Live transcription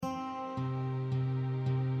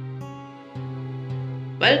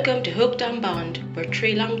Welcome to Hooked on Bond, where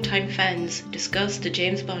three longtime fans discuss the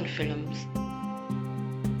James Bond films.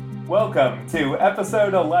 Welcome to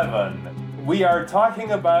episode 11. We are talking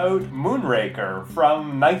about Moonraker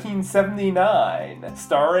from 1979,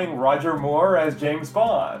 starring Roger Moore as James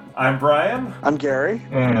Bond. I'm Brian. I'm Gary.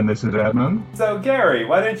 And this is Edmund. So Gary,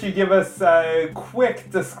 why don't you give us a quick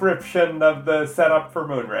description of the setup for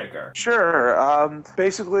Moonraker? Sure.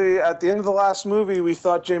 Basically, at the end of the last movie, we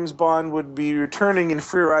thought James Bond would be returning in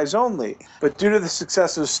Free Eyes Only. But due to the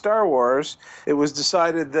success of Star Wars, it was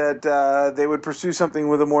decided that they would pursue something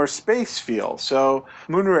with a more space feel. So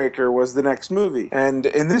Moonraker was the next movie. And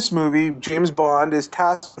in this movie, James Bond is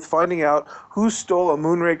tasked with finding out who stole a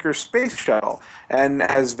Moonraker space shuttle and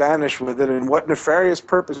has vanished with it, and what nefarious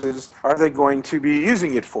purposes are they going to be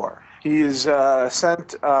using it for. He is sent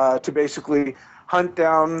to basically hunt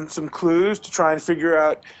down some clues to try and figure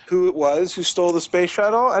out who it was who stole the space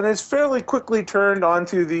shuttle, and is fairly quickly turned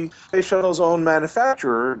onto the space shuttle's own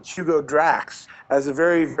manufacturer, Hugo Drax, as a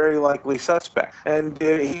very, very likely suspect. And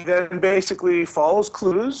he then basically follows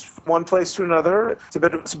clues from one place to another. It's a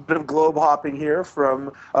bit of globe hopping here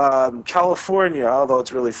from California, although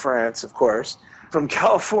it's really France, of course. From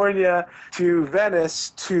California to Venice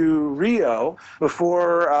to Rio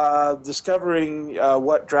before discovering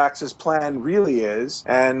what Drax's plan really is,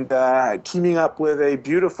 and teaming up with a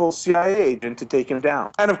beautiful CIA agent to take him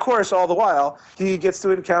down. And of course, all the while, he gets to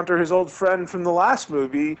encounter his old friend from the last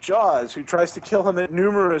movie, Jaws, who tries to kill him at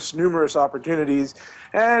numerous opportunities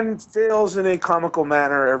and fails in a comical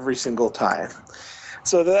manner every single time.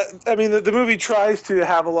 So the movie tries to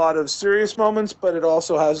have a lot of serious moments, but it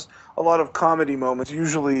also has a lot of comedy moments,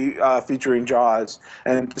 usually featuring Jaws.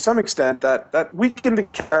 And to some extent, that weakened the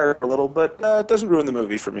character a little, but it doesn't ruin the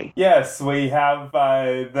movie for me. Yes, we have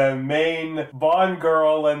the main Bond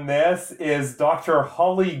girl in this is Dr.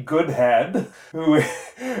 Holly Goodhead, who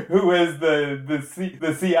is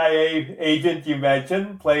the CIA agent you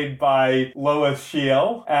mentioned, played by Lois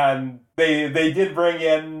Shield, and They did bring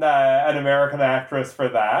in an American actress for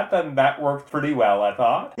that, and that worked pretty well, I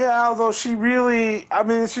thought. Yeah, although she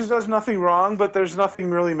does nothing wrong, but there's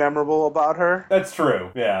nothing really memorable about her. That's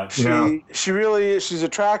true, yeah. She's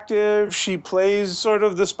attractive. She plays sort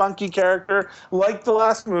of the spunky character. Like the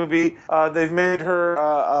last movie, they've made her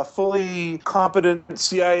a fully competent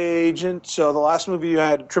CIA agent. So the last movie you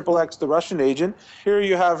had Triple X, the Russian agent. Here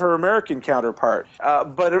you have her American counterpart.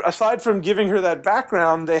 But aside from giving her that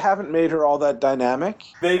background, they haven't made her all that dynamic.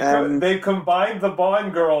 They combined the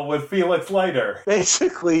Bond girl with Felix Leiter.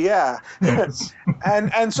 Basically, yeah. Yes.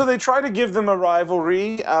 and so they try to give them a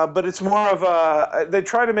rivalry, but it's more of they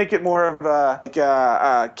try to make it more of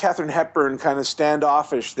a Katharine Hepburn kind of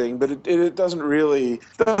standoffish thing, but it doesn't really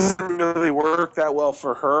work that well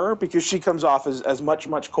for her, because she comes off as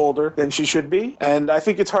much colder than she should be. And I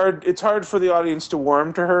think it's hard for the audience to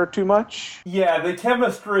warm to her too much. Yeah, the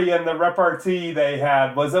chemistry and the repartee they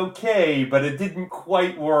had was okay, but it didn't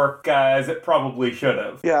quite work as it probably should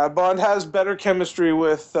have. Yeah, Bond has better chemistry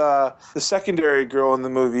with the secondary girl in the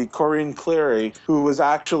movie, Corinne Clery, who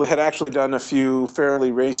had actually done a few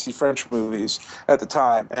fairly racy French movies at the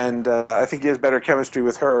time, and I think he has better chemistry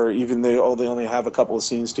with her, even though they only have a couple of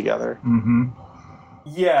scenes together. Mm-hmm.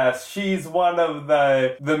 Yes, she's one of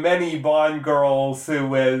the many Bond girls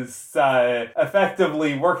who is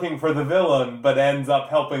effectively working for the villain, but ends up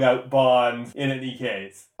helping out Bond in any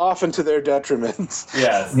case. Often to their detriment.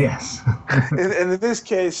 Yes. Yes. And in this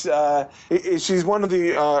case, she's one of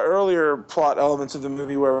the earlier plot elements of the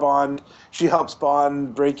movie where she helps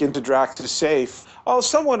Bond break into Drax's safe,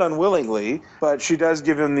 somewhat unwillingly, but she does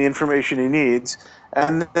give him the information he needs.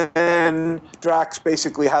 And then Drax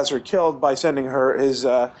basically has her killed by sending her his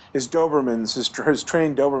Dobermans, his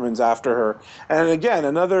trained Dobermans after her. And again,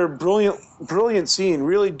 another brilliant scene,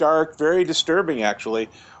 really dark, very disturbing actually,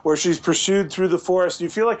 where she's pursued through the forest. You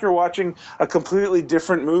feel like you're watching a completely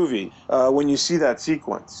different movie when you see that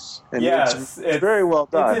sequence. And yes, it's very well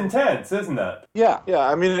done. It's intense, isn't it? Yeah.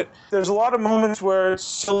 I mean, there's a lot of moments where it's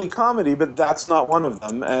silly comedy, but that's not one of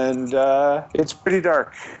them. And it's pretty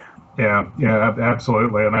dark. Yeah,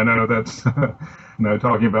 absolutely. And I know that's,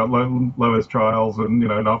 talking about Lois Chiles and,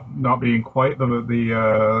 not being quite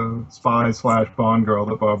the spy / Bond girl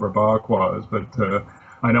that Barbara Bach was, but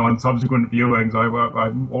I know on subsequent viewings, I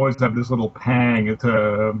always have this little pang at,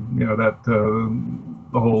 that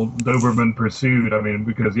whole Doberman pursuit. I mean,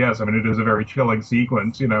 because yes, I mean it is a very chilling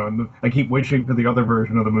sequence, you know, and I keep wishing for the other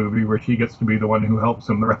version of the movie where she gets to be the one who helps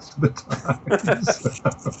him the rest of the time. So.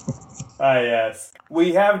 Yes.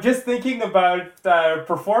 We have, just thinking about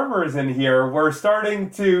performers in here, we're starting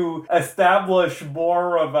to establish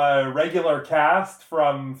more of a regular cast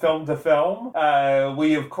from film to film.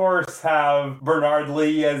 We, of course, have Bernard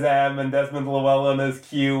Lee as M and Desmond Llewellyn as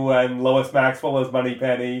Q and Lois Maxwell as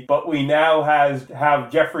Moneypenny. But we now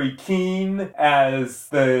have Jeffrey Keane as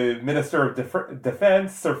the Minister of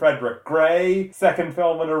Defense, Sir Frederick Gray, second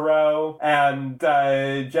film in a row, and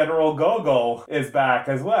General Gogol is back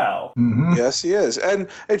as well. Mm-hmm. Yes, he is. And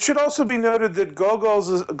it should also be noted that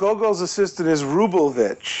Gogol's assistant is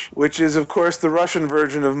Rubelvich, which is, of course, the Russian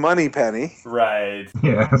version of Moneypenny. Right.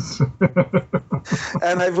 Yes.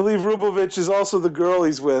 And I believe Rubelvich is also the girl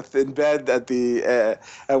he's with in bed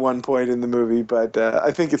at one point in the movie, but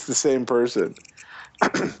I think it's the same person.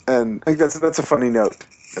 And I think that's a funny note,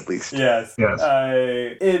 at least. Yes. Yes.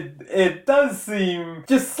 It does seem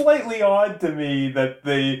just slightly odd to me that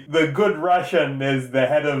the good Russian is the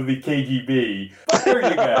head of the KGB. But there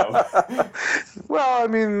you go. Well, I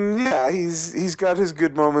mean, yeah, he's got his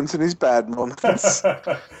good moments and his bad moments.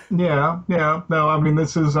 Yeah. No, I mean,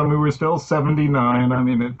 we're still 79. I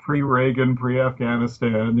mean, pre-Reagan,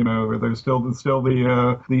 pre-Afghanistan, you know, there's still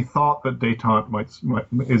the thought that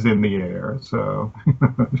détente is in the air. So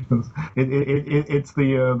it's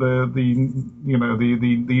the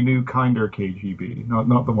new kinder KGB,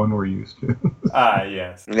 not the one we're used to.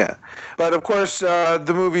 Yes. Yeah, but of course,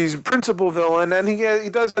 the movie's principal villain, and he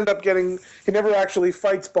does end up getting. He never actually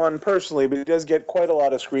fights Bond personally, but he does get quite a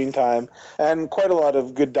lot of screen time and quite a lot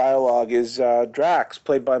of good dialogue. Is Drax,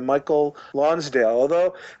 played by Michael Lonsdale?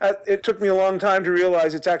 Although it took me a long time to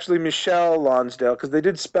realize it's actually Michel Lonsdale, because they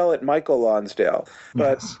did spell it Michael Lonsdale.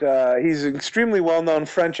 But yes. He's an extremely well-known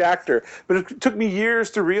French actor. But it took me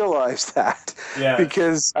years to realize that,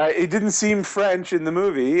 because it didn't seem French in the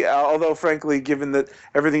movie. Although, frankly, given that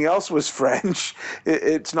everything else was French,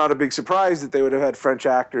 it's not a big surprise that they would have had French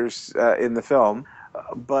actors in the film.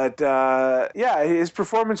 But his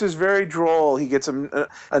performance is very droll. He gets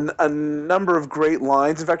a number of great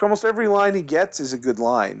lines. In fact, almost every line he gets is a good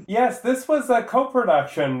line. Yes, this was a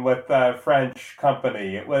co-production with a French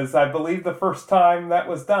company. It was, I believe, the first time that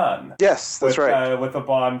was done. Yes, that's right. With a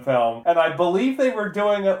Bond film. And I believe they were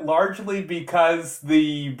doing it largely because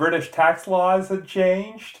the British tax laws had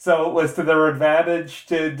changed. So it was to their advantage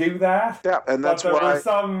to do that. Yeah, and that's why... There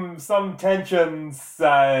were some tensions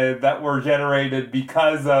that were generated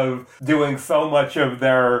because of doing so much of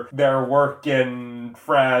their work in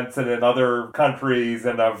France and in other countries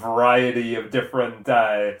and a variety of different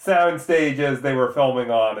sound stages they were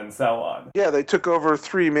filming on and so on. Yeah, they took over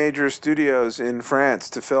 3 major studios in France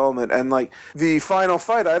to film it. And like the final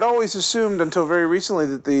fight, I'd always assumed until very recently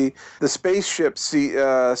that the spaceship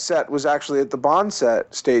set was actually at the Bond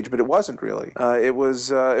set stage, but it wasn't really. It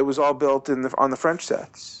was all built on the French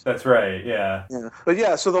sets. That's right, yeah. But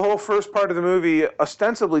yeah, so the whole first part of the movie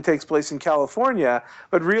ostensibly takes place in California,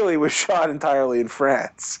 but really was shot entirely in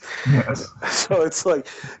France. Yes. So it's like,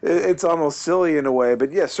 it's almost silly in a way,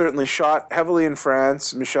 but yes, certainly shot heavily in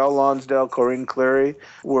France. Michel Lonsdale, Corinne Clery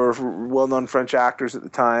were well-known French actors at the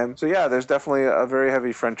time. So yeah, there's definitely a very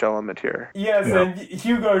heavy French element here. Yes, and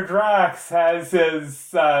Hugo Drax has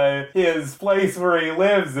his place where he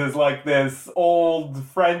lives is like this old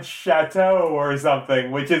French chateau or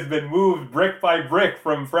something, which has been moved brick by brick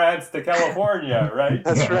from France to California. Right?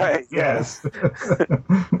 That's right. Yes.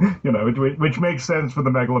 You know, which makes sense for the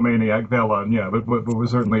megalomaniac villain. Yeah, but was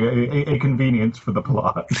certainly a convenience for the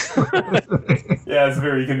plot. Yeah, it's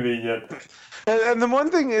very convenient. And the one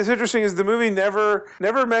thing is interesting is the movie never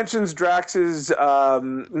mentions Drax's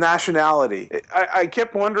nationality. I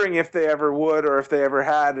kept wondering if they ever would or if they ever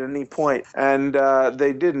had at any point, and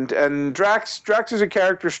they didn't. And Drax is a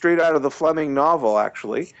character straight out of the Fleming novel,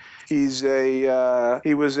 actually. He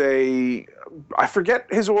was a I forget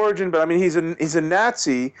his origin, but I mean he's a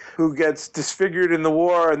Nazi who gets disfigured in the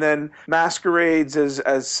war and then masquerades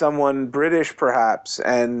as someone British perhaps,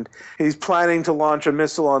 and he's planning to launch a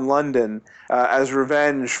missile on London as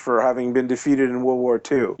revenge for having been defeated in World War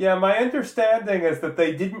II. Yeah, my understanding is that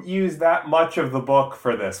they didn't use that much of the book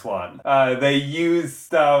for this one. They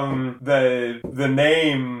used the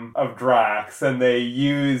name of Drax, and they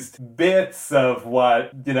used bits of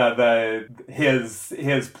what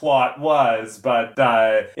his plot was. was, but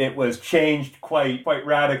it was changed quite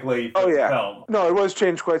radically for the film. No, it was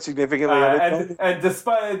changed quite significantly. And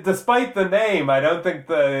despite the name, I don't think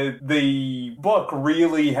the book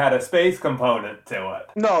really had a space component to it.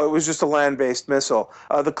 No, it was just a land-based missile.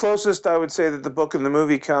 The closest I would say that the book and the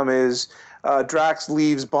movie come is Drax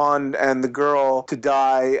leaves Bond and the girl to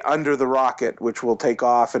die under the rocket, which will take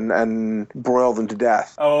off and broil them to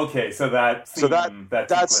death. Oh, okay. So that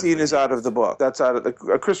scene is out of the book. That's out of the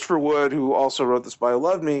Christopher Wood, who also wrote The Spy Who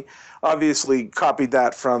Loved Me, obviously copied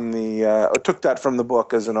that from took that from the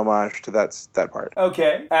book as an homage to that part.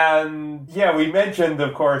 Okay. And yeah, we mentioned,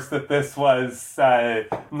 of course, that this was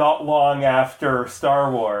not long after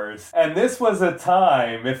Star Wars, and this was a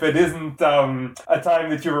time, if it isn't a time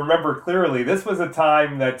that you remember clearly, this was a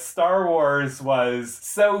time that Star Wars was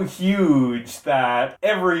so huge that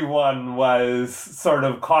everyone was sort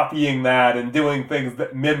of copying that and doing things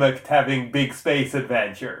that mimicked having big space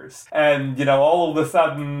adventures. And, all of a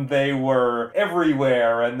sudden they were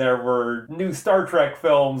everywhere, and there were new Star Trek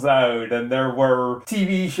films out, and there were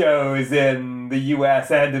TV shows in the US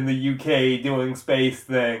and in the UK doing space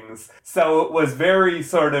things. So it was very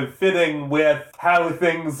sort of fitting with how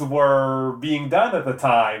things were being done at the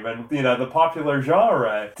time, and, the popular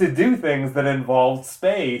genre, to do things that involved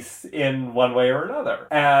space in one way or another.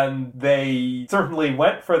 And they certainly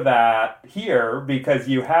went for that here, because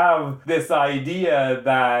you have this idea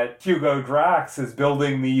that Hugo Drax is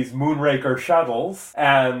building these Moonraker shuttles,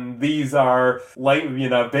 and these are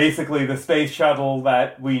basically the space shuttle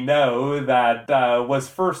that we know that was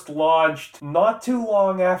first launched not too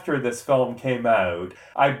long after this film came out.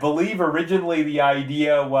 I believe originally the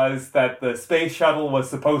idea was that the space shuttle was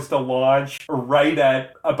supposed to launch right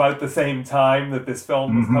at about the same time that this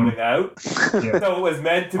film was coming out. Yeah. So it was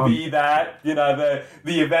meant to be that, the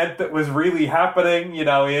event that was really happening,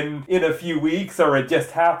 in a few weeks, or it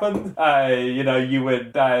just happened, you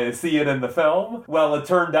would see it in the film. Well, it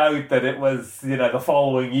turned out that it was, the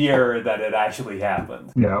following year that it actually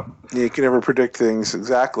happened. Yeah. You can never predict things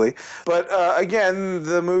exactly. But again,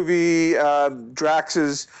 the movie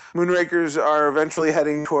Drax's Moonrakers are eventually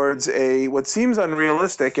heading towards what seems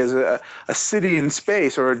unrealistic as a city in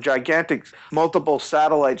space, or a gigantic multiple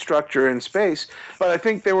satellite structure in space. But I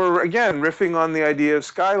think they were, again, riffing on the idea of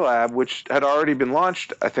Skylab, which had already been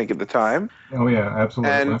launched, I think, at the time. Oh, yeah,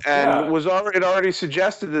 absolutely. And it already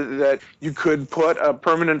suggested that you could put a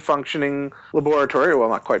permanent functioning laboratory, well,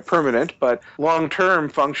 not quite permanent, but long-term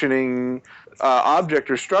functioning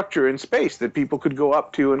object or structure in space that people could go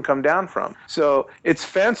up to and come down from. So it's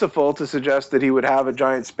fanciful to suggest that he would have a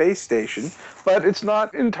giant space station, but it's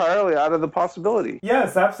not entirely out of the possibility.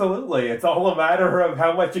 Yes, absolutely. It's all a matter of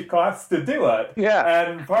how much it costs to do it. Yeah.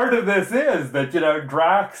 And part of this is that,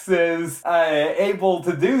 Drax is able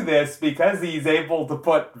to do this because he's able to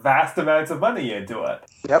put vast amounts of money into it.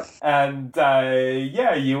 Yep. And,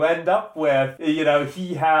 you end up with,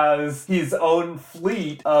 he has his own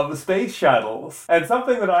fleet of space shuttles. And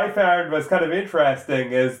something that I found was kind of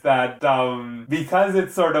interesting is that because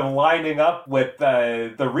it's sort of lining up with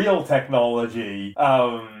the real technology,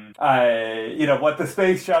 what the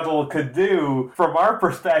space shuttle could do from our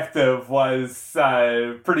perspective was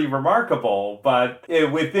pretty remarkable. But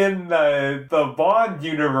within the Bond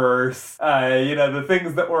universe, the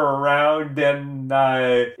things that were around in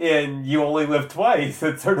You Only Live Twice,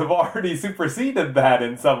 it sort of already superseded that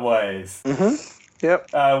in some ways. Mm-hmm.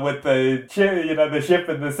 Yep. With the ship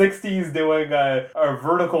in the 60s doing a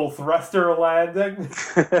vertical thruster landing.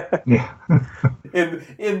 Yeah.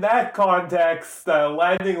 In that context,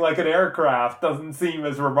 landing like an aircraft doesn't seem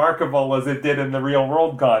as remarkable as it did in the real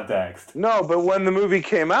world context. No, but when the movie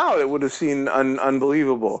came out, it would have seemed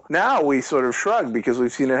unbelievable. Now we sort of shrug because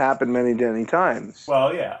we've seen it happen many, many times.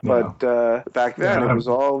 Well, yeah. But back then, it was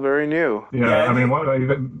all very new. Yeah, I mean,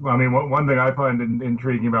 one thing I find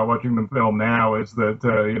intriguing about watching the film now is that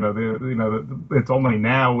it's only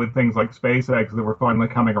now with things like SpaceX that we're finally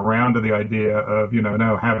coming around to the idea of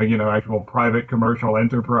now having actual private commercial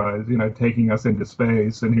enterprise taking us into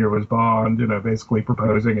space, and here was Bond basically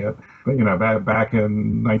proposing it. But back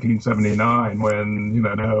in 1979 when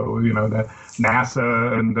that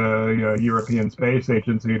NASA and European Space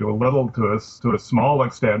Agency to a small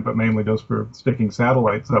extent, but mainly just for sticking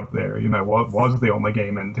satellites up there, was the only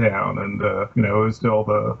game in town, and it was still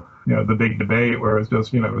the big debate where it's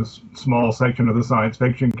just, a small section of the science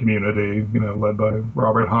fiction community, led by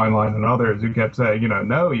Robert Heinlein and others who kept saying,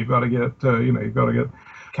 no, you've got to get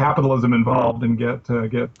capitalism involved and get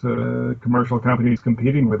commercial companies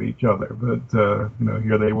competing with each other. But,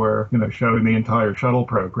 here they were, showing the entire shuttle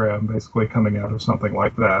program basically coming out of something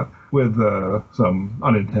like that with some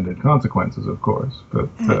unintended consequences, of course. But,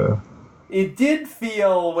 it did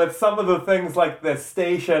feel, with some of the things like the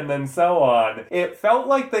station and so on, it felt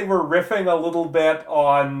like they were riffing a little bit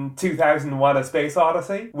on 2001: A Space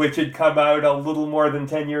Odyssey, which had come out a little more than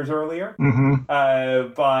 10 years earlier.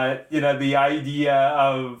 But, you know, the idea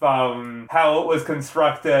of how it was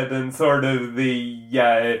constructed and sort of the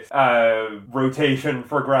rotation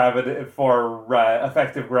for gravity, for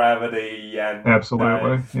effective gravity, and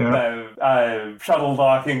absolutely, shuttle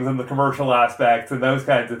dockings and the commercial aspects and those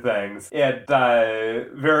kinds of things. It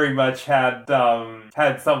very much had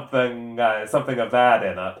something of that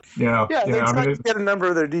in it. They tried to get a number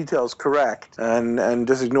of their details correct and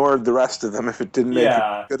just ignored the rest of them if it didn't make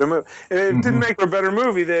it good a movie. If it didn't make for a better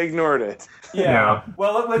movie, they ignored it. Well,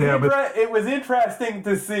 it was interesting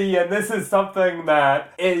to see, and this is something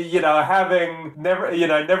that, having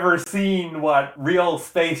never seen what real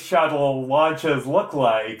space shuttle launches look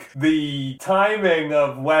like, the timing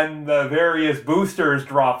of when the various boosters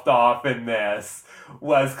dropped off in this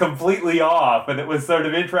was completely off, and it was sort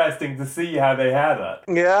of interesting to see how they had it.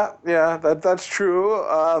 That's true.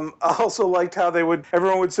 I also liked how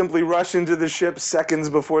everyone would simply rush into the ship seconds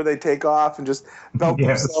before they take off and just belt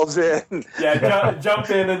themselves in. Jump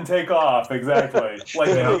in and take off, exactly. Like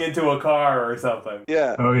getting into a car or something.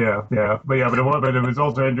 Yeah. Oh, yeah. But it was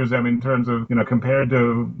also interesting, I mean, in terms of, compared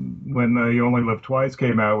to when You Only Live Twice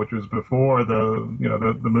came out, which was before the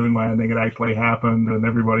moon landing had actually happened and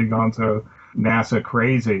everybody gone so NASA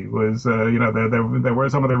crazy, was there were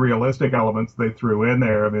some of the realistic elements they threw in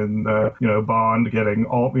there. I mean, Bond getting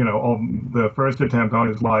all the first attempt on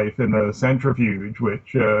his life in the centrifuge,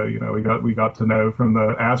 which we got to know from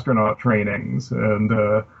the astronaut trainings, and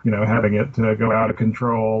having it go out of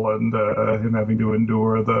control, and him having to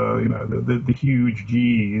endure the huge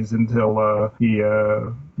G's until he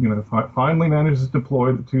finally manages to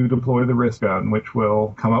deploy the wrist gun, which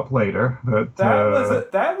will come up later. But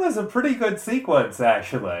that was a pretty good sequence,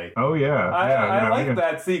 actually. Oh yeah, I like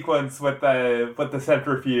that sequence with the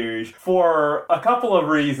centrifuge for a couple of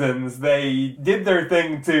reasons. They did their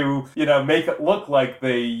thing to make it look like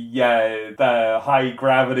the high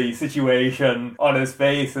gravity situation on his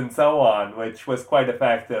face and so on, which was quite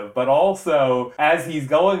effective. But also, as he's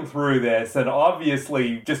going through this, and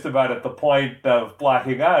obviously just about at the point of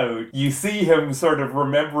blacking out, you see him sort of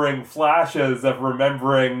remembering flashes of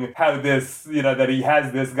remembering how this, that he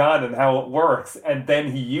has this gun and how it works, and then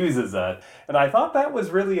he uses it. And I thought that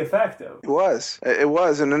was really effective. It was.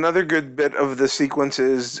 And another good bit of the sequence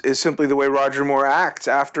is simply the way Roger Moore acts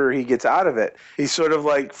after he gets out of it. He's sort of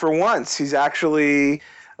like, for once, he's actually...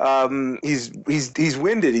 he's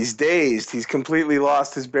winded, he's dazed, he's completely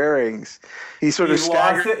lost his bearings. He's sort of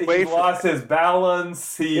staggered away. He's lost his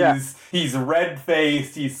balance, he's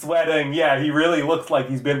red-faced, he's sweating. Yeah, he really looks like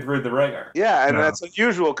he's been through the ringer. Yeah, and that's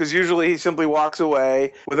unusual, because usually he simply walks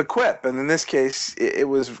away with a quip, and in this case, it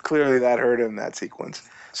was clearly that hurt him, that sequence.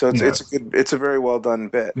 So it's a very well done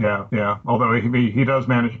bit. Yeah. Although he does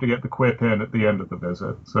manage to get the quip in at the end of the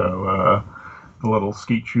visit, so... the little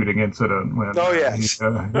skeet shooting incident when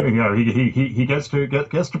he gets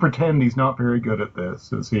to pretend he's not very good at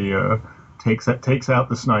this as he takes out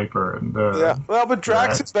the sniper and but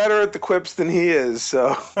Drax is better at the quips than he is,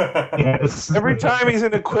 so yes. Every time he's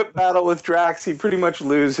in a quip battle with Drax, he pretty much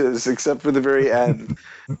loses except for the very end.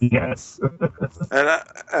 Yes.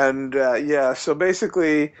 So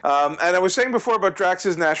basically, and I was saying before about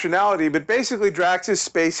Drax's nationality, but basically Drax is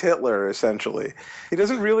Space Hitler, essentially. He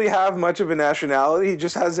doesn't really have much of a nationality. He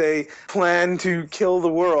just has a plan to kill the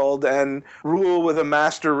world and rule with a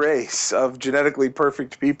master race of genetically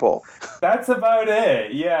perfect people. That's about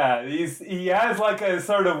it, yeah. He has like a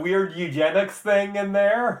sort of weird eugenics thing in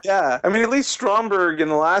there. Yeah, I mean, at least Stromberg in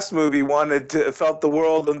the last movie felt the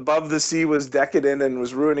world above the sea was decadent and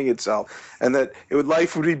was ruining itself, and that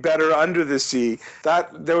life would be better under the sea.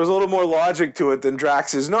 That there was a little more logic to it than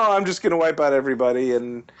Drax's. No, I'm just going to wipe out everybody,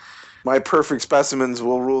 and my perfect specimens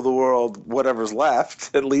will rule the world, whatever's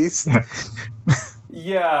left, at least.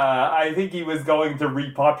 Yeah, I think he was going to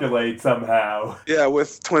repopulate somehow. Yeah,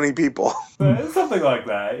 with 20 people. Something like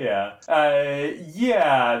that, yeah.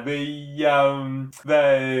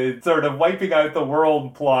 The sort of wiping out the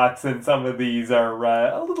world plots in some of these are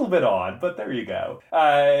a little bit odd, but there you go.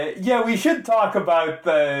 We should talk about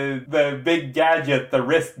the big gadget, the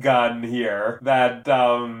wrist gun here, that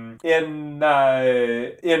in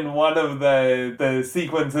one of the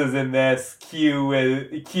sequences in this,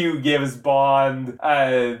 Q gives Bond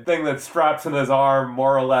thing that straps in his arm,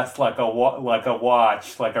 more or less like a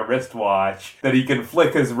watch, like a wristwatch, that he can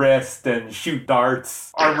flick his wrist and shoot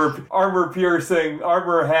darts, armor-piercing,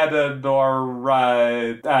 armor-headed,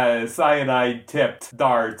 or cyanide-tipped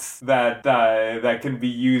darts that can be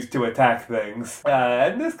used to attack things.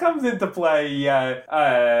 And this comes into play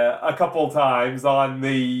a couple times on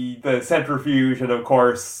the centrifuge, and of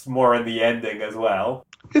course more in the ending as well.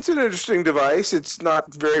 It's an interesting device. It's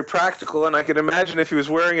not very practical, and I can imagine if he was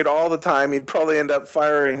wearing it all the time, he'd probably end up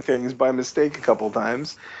firing things by mistake a couple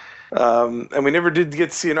times. And we never did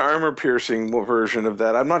get to see an armor-piercing version of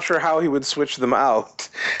that. I'm not sure how he would switch them out.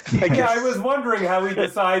 I was wondering how he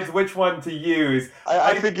decides which one to use.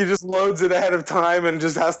 I think he just loads it ahead of time and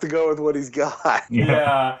just has to go with what he's got.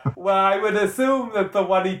 Yeah. Well, I would assume that the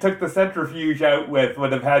one he took the centrifuge out with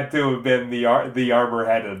would have had to have been the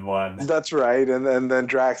armor-headed one. That's right, and then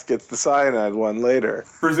Drax gets the cyanide one later.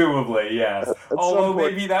 Presumably, yes. Although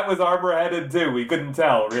maybe that was armor-headed too. We couldn't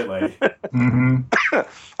tell, really.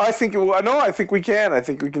 I think we can. I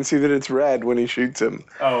think we can see that it's red when he shoots him.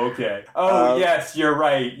 Oh, okay. Yes, you're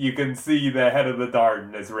right. You can see the head of the dart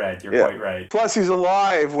and it's red. You're quite right. Plus, he's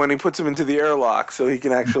alive when he puts him into the airlock, so he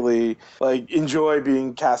can actually enjoy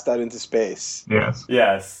being cast out into space. Yes.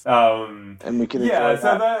 Yes. And we can enjoy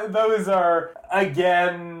that. Those are,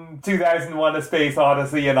 again, 2001: A Space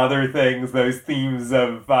Odyssey and other things, those themes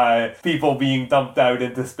of people being dumped out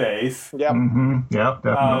into space. Yep. Mm-hmm. Yep,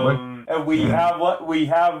 definitely. And we have like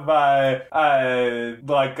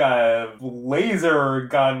a laser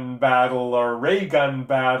gun battle or ray gun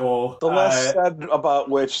battle. The less said about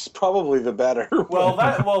which is probably the better. Well,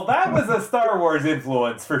 that was a Star Wars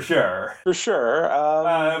influence for sure. For sure.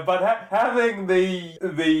 But having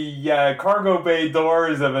the cargo bay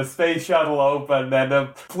doors of a space shuttle open and a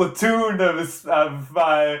platoon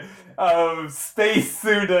of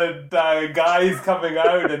space-suited guys coming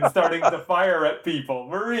out and starting to fire at people.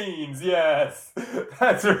 Marines, yes.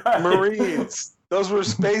 That's right. Marines. Those were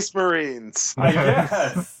Space Marines. I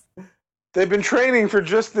guess. They've been training for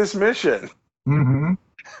just this mission. Mm-hmm.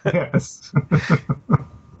 Yes.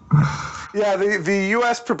 Yeah, the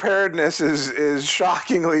U.S. preparedness is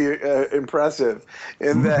shockingly impressive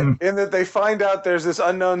in that they find out there's this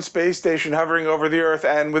unknown space station hovering over the Earth,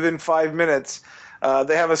 and within 5 minutes,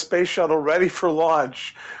 they have a space shuttle ready for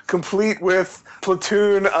launch, complete with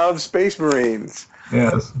platoon of Space Marines.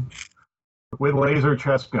 Yes. With laser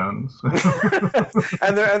chest guns.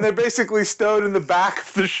 and they're basically stowed in the back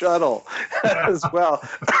of the shuttle as well,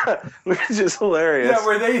 which is hilarious. Yeah,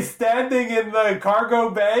 were they standing in the cargo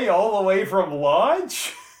bay all the way from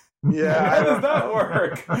launch? Yeah. How does that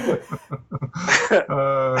work?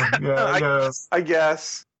 I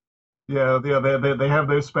guess. Yeah, they have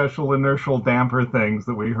those special inertial damper things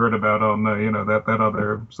that we heard about on that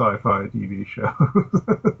other sci-fi TV show.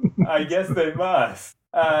 I guess they must.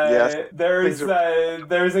 Yes. There's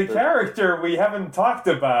a character we haven't talked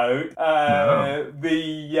about. No.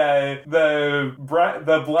 The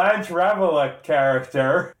Blanche Ravelijk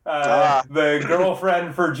character, the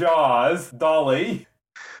girlfriend for Jaws, Dolly.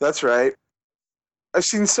 That's right. I've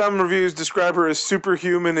seen some reviews describe her as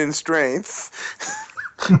superhuman in strength.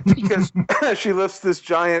 Because she lifts this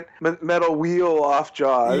giant metal wheel off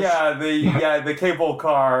Jaws. Yeah, the cable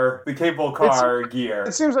car gear.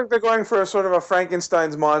 It seems like they're going for a sort of a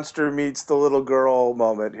Frankenstein's monster meets the little girl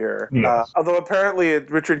moment here. Yes. Although apparently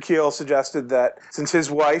Richard Kiel suggested that since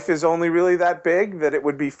his wife is only really that big, that it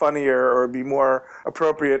would be funnier or be more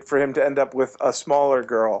appropriate for him to end up with a smaller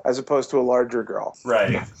girl as opposed to a larger girl.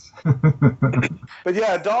 Right. Yes. But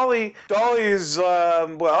yeah, Dolly is,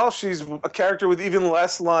 she's a character with even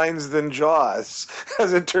less lines than Jaws,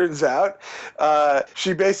 as it turns out.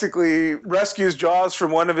 She basically rescues Jaws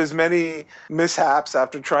from one of his many mishaps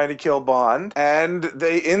after trying to kill Bond, and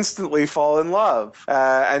they instantly fall in love.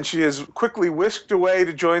 And she is quickly whisked away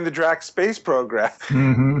to join the Drax space program.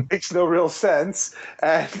 Mm-hmm. Makes no real sense.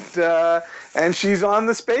 And she's on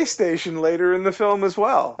the space station later in the film as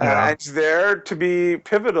well. Yeah. And she's there to be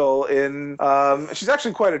pivotal in... she's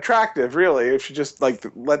actually quite attractive, really. If she just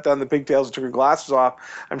let down the pigtails and took her glasses off,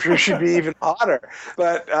 I'm sure she'd be even hotter.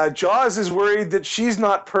 But Jaws is worried that she's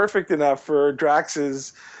not perfect enough for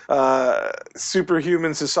Drax's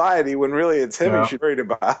superhuman society, when really it's him he's worried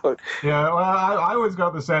about. Yeah, well, I always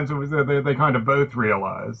got the sense it was that they kind of both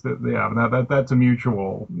realized that that's a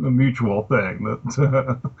mutual thing,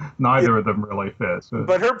 that neither of them really fits.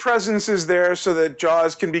 But her presence is there so that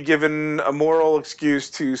Jaws can be given a moral excuse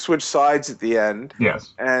to switch sides at the end.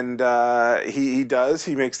 Yes. And he does.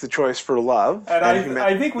 He makes the choice for love. And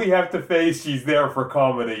I think we have to face she's there for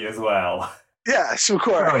comedy as well. Yes, of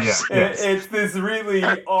course. Oh yeah, yes. It's this really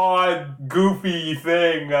odd, goofy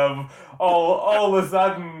thing of all of a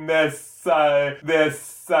sudden this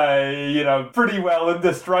pretty well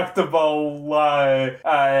indestructible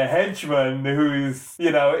henchman who's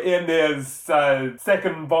in his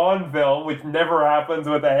second Bond film, which never happens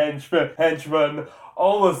with a henchman.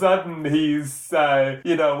 All of a sudden, he's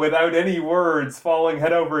without any words, falling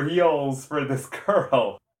head over heels for this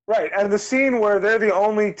girl. Right, and the scene where they're the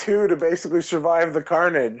only two to basically survive the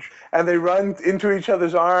carnage, and they run into each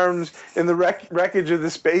other's arms in the wreckage of the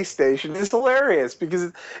space station is hilarious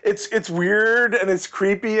because it's weird and it's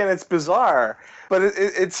creepy and it's bizarre, but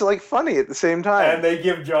it's like funny at the same time. And they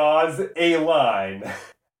give Jaws a line.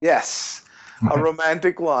 Yes, a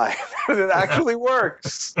romantic line. It actually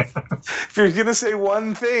works. If you're going to say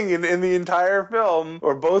one thing in the entire film,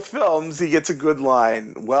 or both films, he gets a good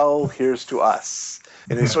line. Well, here's to us.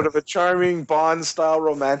 In a sort of a charming Bond-style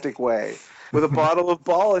romantic way. With a bottle of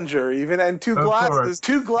Bollinger, even, and two glasses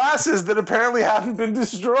that apparently haven't been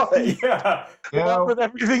destroyed. Yeah. Along with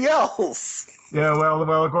everything else. Yeah, well,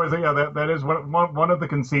 of course, yeah, that is one of the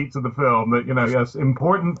conceits of the film, that, yes,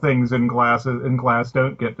 important things in glass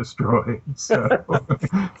don't get destroyed. So,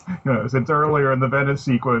 since earlier in the Venice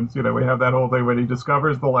sequence, we have that whole thing when he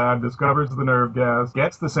discovers the lab, discovers the nerve gas,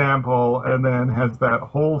 gets the sample, and then has that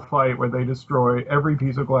whole fight where they destroy every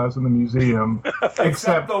piece of glass in the museum.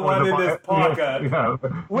 except the one in his pocket.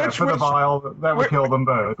 For the vial, that would kill them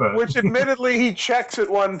both. But. Which, admittedly, he checks at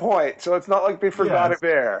one point, so it's not like they forgot it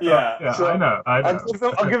there. Yeah, so, I know.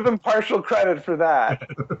 I'll give them partial credit for that.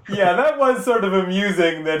 Yeah, that was sort of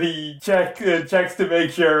amusing that he checks to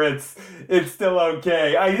make sure it's still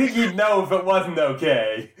okay. I think he'd know if it wasn't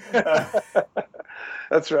okay.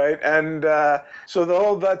 That's right. And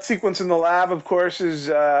so that sequence in the lab, of course,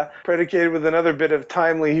 is predicated with another bit of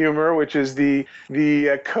timely humor, which is the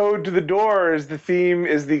code to the door is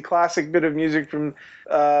the classic bit of music from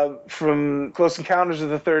Close Encounters of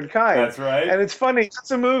the Third Kind. That's right. And it's funny.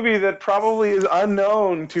 It's a movie that probably is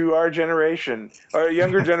unknown to our generation, or a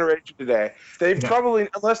younger generation today. They've probably,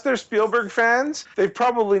 unless they're Spielberg fans, they've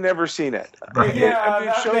probably never seen it. Right. Yeah,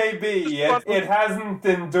 that may be. It hasn't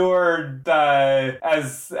endured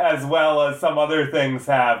as well as some other things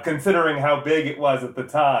have, considering how big it was at the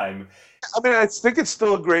time. I mean, I think it's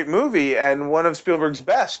still a great movie and one of Spielberg's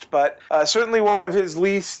best, but certainly one of his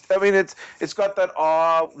least. I mean, it's got that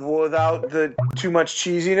awe without the too much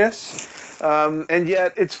cheesiness, and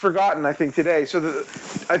yet it's forgotten, I think, today. So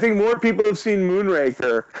I think more people have seen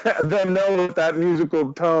Moonraker than know what that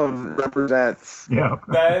musical tone represents. Yeah,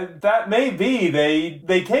 that may be.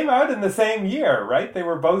 They came out in the same year, right? They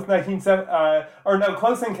were both 1970.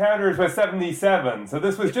 Close Encounters was 1977, so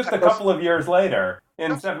this was just a couple of years later.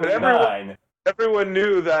 In 1979. Everyone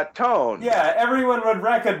knew that tone. Yeah, everyone would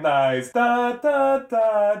recognize da da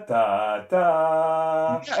da da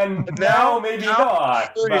da. And now maybe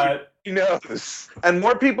not, but he knows. And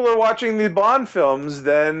more people are watching the Bond films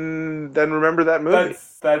than remember that movie.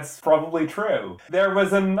 That's probably true. There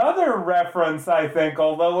was another reference, I think,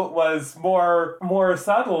 although it was more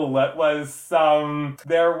subtle. It was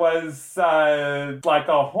there was like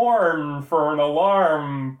a horn for an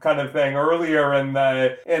alarm kind of thing earlier in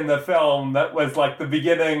the film that was like the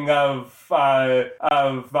beginning of also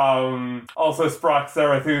Sprach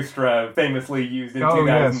Zarathustra, famously used in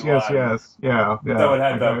 2001. Yes, yeah. So it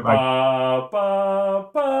had the ba ba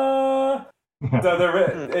ba. Yeah. So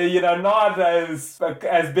there, not as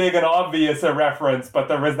big and obvious a reference, but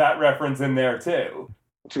there was that reference in there too.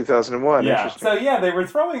 2001. Yeah. So they were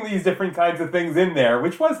throwing these different kinds of things in there,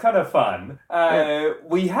 which was kind of fun.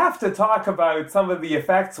 We have to talk about some of the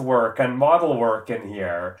effects work and model work in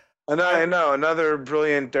here. I know, another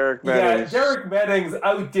brilliant Derek Meddings. Yeah, Derek Meddings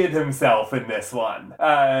outdid himself in this one.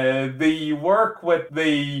 The work with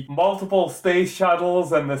the multiple space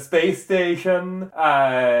shuttles and the space station,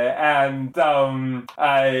 and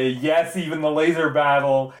yes, even the laser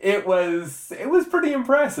battle. It was pretty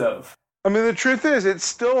impressive. I mean, the truth is, it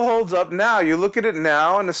still holds up now. You look at it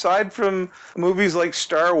now, and aside from movies like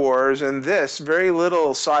Star Wars and this, very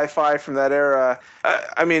little sci-fi from that era.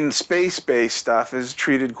 I mean, space-based stuff is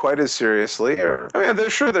treated quite as seriously.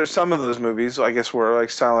 There's some of those movies, I guess, were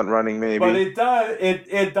like Silent Running, maybe. But it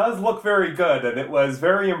does look very good, and it was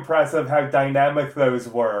very impressive how dynamic those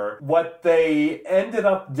were. What they ended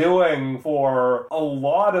up doing for a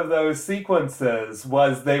lot of those sequences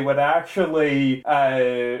was they would actually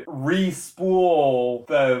re-spool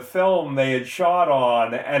the film they had shot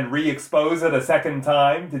on and re-expose it a second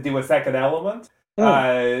time to do a second element.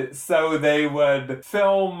 So they would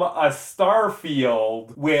film a star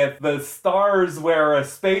field with the stars where a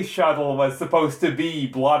space shuttle was supposed to be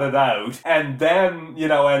blotted out, and then,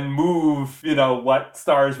 and move, what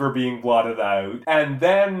stars were being blotted out, and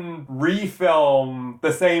then refilm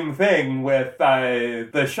the same thing with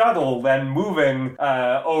the shuttle then moving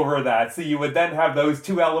over that. So you would then have those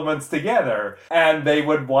two elements together, and they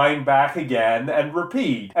would wind back again and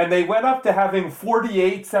repeat. And they went up to having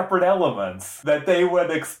 48 separate elements that they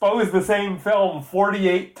would expose the same film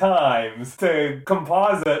 48 times to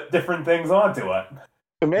composite different things onto it.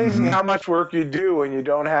 Amazing how much work you do when you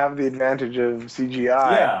don't have the advantage of CGI.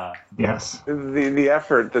 Yeah. Yes. The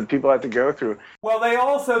effort that people have to go through. Well,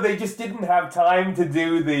 they just didn't have time to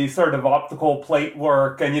do the sort of optical plate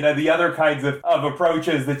work and, the other kinds of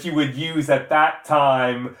approaches that you would use at that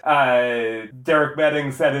time. Derek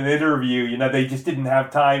Medding said in an interview, they just didn't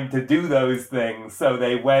have time to do those things. So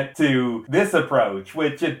they went to this approach,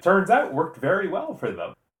 which it turns out worked very well for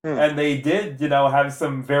them. And they did, have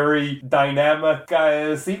some very dynamic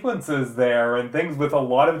sequences there and things with a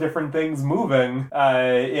lot of different things moving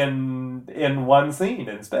in one scene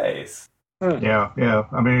in space. Yeah.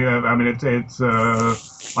 I mean, it's.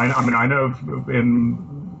 I know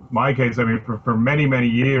in my case, for many, many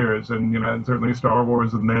years, and and certainly Star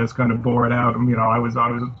Wars and this kind of bore it out. I was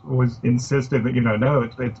always insisted that no,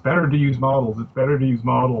 it's better to use models. It's better to use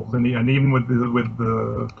models, and even with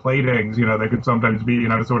the platings, they could sometimes be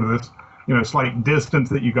sort of this slight distance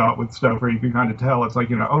that you got with stuff where you can kind of tell it's like,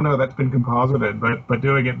 oh no, that's been composited, but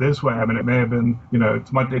doing it this way, it may have been,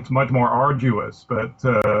 it's much more arduous, but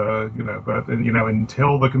until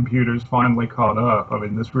the computers finally caught up,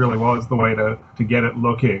 this really was the way to get it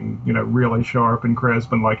looking, really sharp and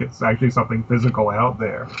crisp and like it's actually something physical out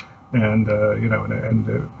there. And,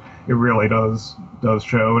 it really does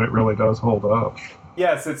show and it really does hold up.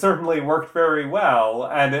 Yes, it certainly worked very well,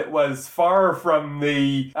 and it was far from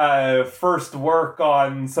the first work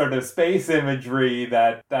on sort of space imagery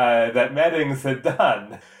that Meddings had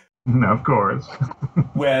done. Of course.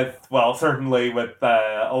 Certainly with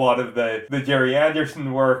a lot of the Jerry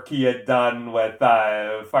Anderson work he had done with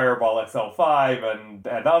Fireball XL5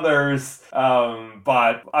 and others,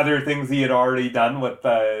 but other things he had already done with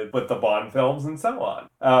the Bond films and so on.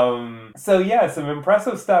 Some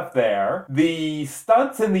impressive stuff there. The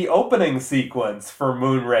stunts in the opening sequence for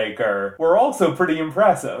Moonraker were also pretty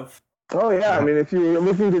impressive. Oh yeah, if you were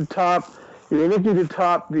looking to top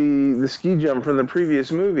the ski jump from the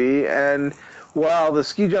previous movie, and while the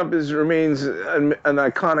ski jump remains an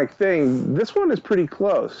iconic thing, this one is pretty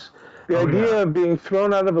close. The idea of being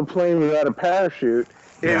thrown out of a plane without a parachute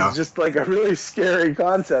is just like a really scary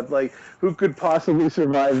concept. Like, who could possibly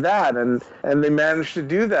survive that? And they managed to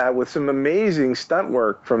do that with some amazing stunt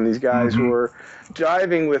work from these guys who were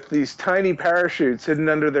diving with these tiny parachutes hidden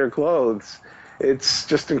under their clothes. It's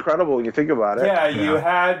just incredible when you think about it. Yeah, you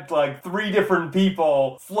had like 3 different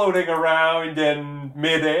people floating around in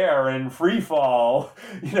midair in free fall,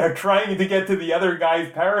 trying to get to the other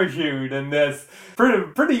guy's parachute and this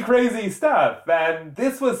pretty crazy stuff. And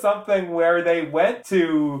this was something where they went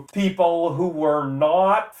to people who were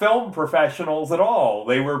not film professionals at all.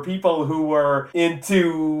 They were people who were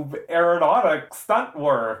into aeronautic stunt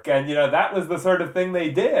work, and that was the sort of thing they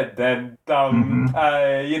did. And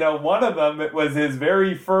one of them, it was his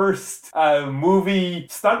very first movie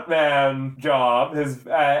stuntman job,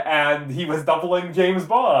 and he was doubling James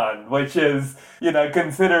Bond, which is,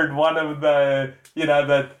 considered one of the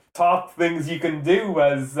top things you can do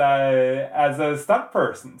as a stunt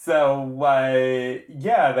person. So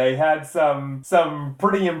they had some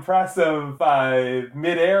pretty impressive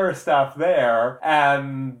mid-air stuff there,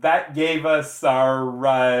 and that gave us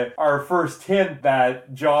our first hint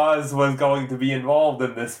that Jaws was going to be involved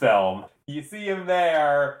in this film. You see him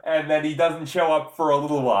there, and then he doesn't show up for a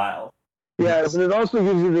little while. Yes, and it also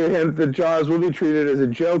gives you the hint that Jaws will be treated as a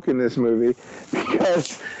joke in this movie,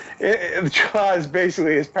 because Jaws,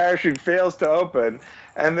 basically, his parachute fails to open,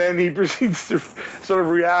 and then he proceeds to sort of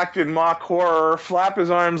react in mock horror, flap his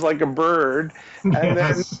arms like a bird, and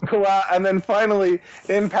then finally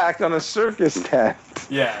impact on a circus tent.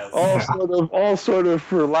 Yes. All sort of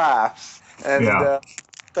for laughs. And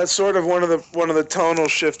that's sort of one of the tonal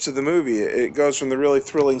shifts of the movie. It goes from the really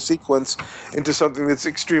thrilling sequence into something that's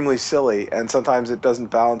extremely silly, and sometimes it doesn't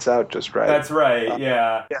balance out just right. That's right.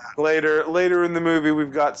 Yeah. Later in the movie,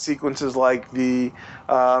 we've got sequences like the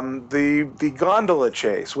gondola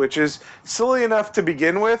chase, which is silly enough to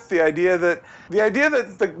begin with. The idea that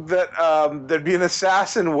there'd be an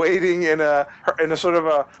assassin waiting in a sort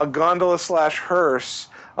of a gondola / hearse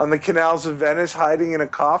on the canals of Venice hiding in a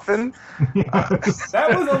coffin. Yes.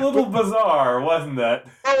 That was a little bizarre, wasn't it?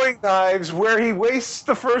 Throwing knives, where he wastes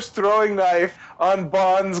the first throwing knife on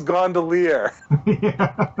Bond's gondolier.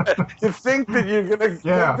 Yeah. You think that you're going to make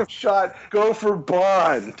the shot go for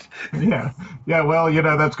Bond. Yeah. Yeah, well,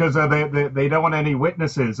 that's because they don't want any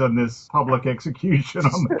witnesses on this public execution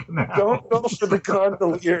on the canal. Don't go for the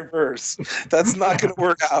gondolier verse. That's not going to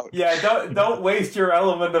work out. Yeah, don't waste your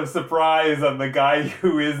element of surprise on the guy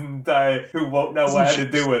who won't know what to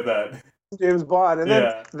do with it. James Bond. And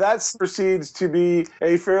then that proceeds to be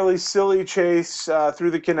a fairly silly chase through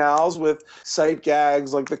the canals with sight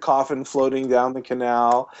gags like the coffin floating down the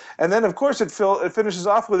canal. And then, of course, it finishes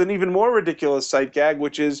off with an even more ridiculous sight gag,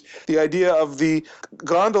 which is the idea of the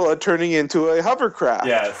gondola turning into a hovercraft.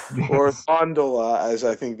 Yes. Or gondola, as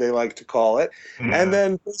I think they like to call it. Yeah. And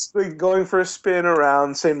then basically going for a spin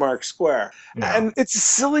around St. Mark's Square. Yeah. And it's a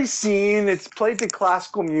silly scene. It's played to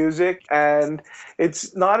classical music, and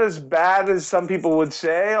it's not as bad as some people would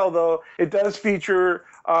say, although it does feature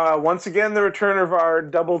once again the return of our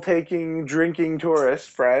double-taking drinking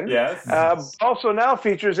tourist friend. Yes. Also now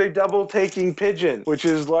features a double-taking pigeon, which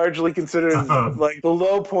is largely considered like the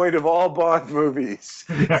low point of all Bond movies.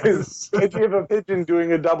 Yes. The idea of a pigeon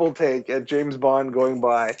doing a double take at James Bond going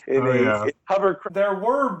by in a hovercraft. There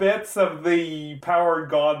were bits of the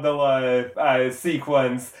powered gondola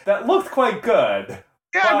sequence that looked quite good.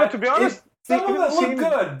 Yeah, but to be honest, some of it looked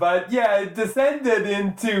good, but it descended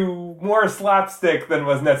into more slapstick than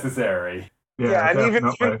was necessary. Yeah, and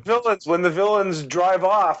even villains, when the villains drive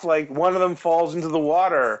off, like one of them falls into the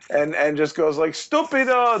water and just goes like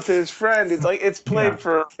 "stupido" to his friend. It's like it's played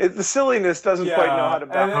for the silliness doesn't quite know how to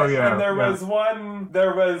balance. And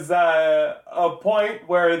there was a point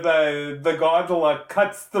where the gondola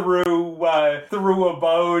cuts through a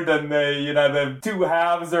boat, and the two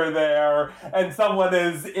halves are there, and someone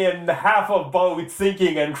is in half a boat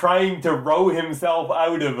sinking and trying to row himself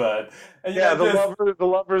out of it. And, the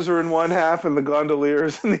lovers are in one half and the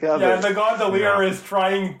gondoliers in the other. Yeah, and the gondolier is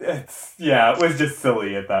trying. It was just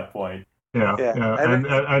silly at that point. Yeah.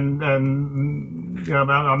 And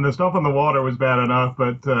the stuff on the water was bad enough,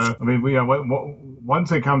 but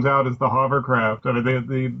once it comes out as the hovercraft, I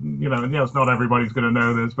mean, it's not everybody's going to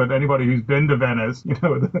know this, but anybody who's been to Venice,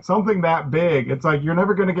 something that big, it's like you're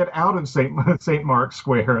never going to get out of St. Mark's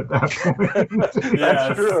Square at that point.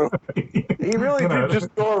 That's true. He really did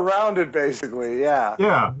just go around it, basically. Yeah.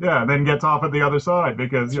 Yeah, and then gets off at the other side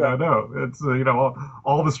because it's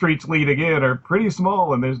all the streets leading in are pretty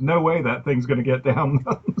small, and there's no way that thing's going to get down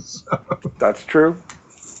them. So. That's true.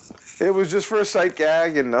 It was just for a sight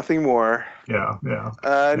gag and nothing more.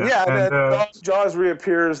 And Jaws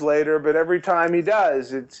reappears later, but every time he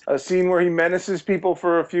does, it's a scene where he menaces people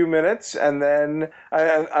for a few minutes, and then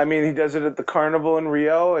he does it at the carnival in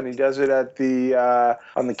Rio, and he does it at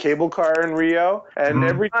on the cable car in Rio, and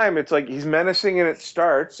every time it's like he's menacing, and it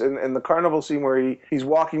starts, and the carnival scene where he's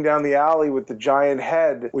walking down the alley with the giant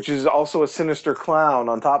head, which is also a sinister clown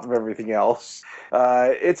on top of everything else.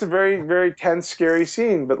 It's a very, very tense, scary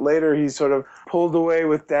scene, but later he's sort of pulled away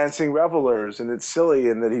with dancing revelers, and it's silly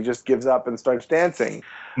in that he just gives up and starts dancing.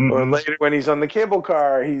 Or later when he's on the cable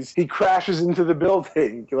car, he crashes into the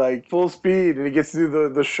building, like full speed, and he gets to do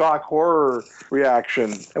the shock horror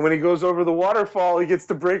reaction. And when he goes over the waterfall, he gets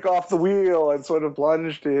to break off the wheel and sort of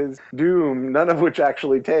plunge to his doom, none of which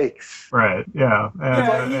actually takes. Right, yeah.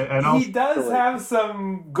 He does have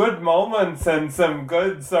some good moments and some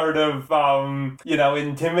good sort of,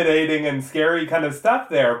 intimidating and scary kind of stuff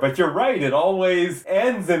there. But you're right, it always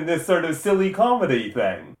ends in this sort of silly comedy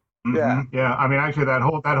thing. Yeah. Yeah. I mean, actually, that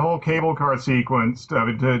whole cable car sequence,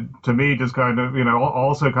 to me, just kind of,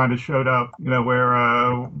 also kind of showed up,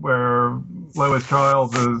 where Lois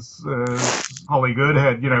Chiles as Holly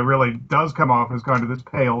Goodhead, really does come off as kind of this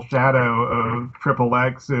pale shadow of Triple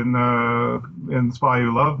X in Spy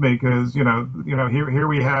Who Loved Me, because here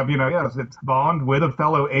we have yes, it's Bond with a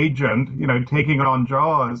fellow agent, taking on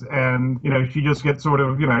Jaws, and she just gets sort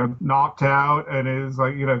of knocked out and is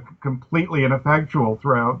like completely ineffectual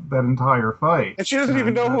throughout that entire fight. And she doesn't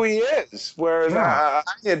even know who he is, whereas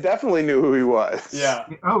Anya definitely knew who he was. Yeah.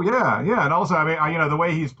 Oh, yeah. And also, I mean, the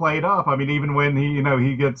way he's played up, I mean, even when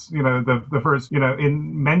he gets, the first,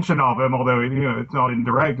 in mention of him, although, it's not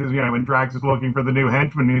indirect, is, when Drax is looking for the new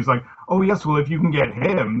henchman, and he's like, oh, yes, well, if you can get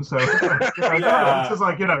him. So, it's just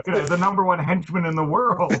like, the number one henchman in the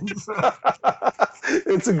world. So.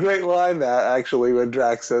 It's a great line, that, actually, when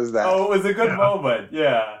Drax says that. Oh, it was a good moment.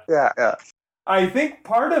 Yeah. Yeah. I think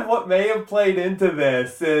part of what may have played into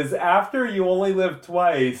this is after You Only Live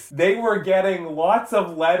Twice, they were getting lots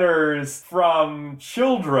of letters from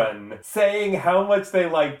children saying how much they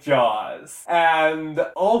liked Jaws, and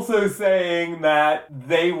also saying that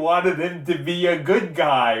they wanted him to be a good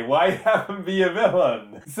guy. Why have him be a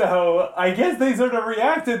villain? So I guess they sort of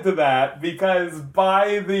reacted to that, because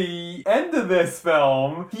by the end of this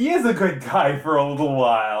film, he is a good guy for a little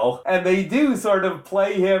while, and they do sort of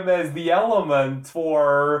play him as the element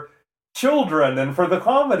for children and for the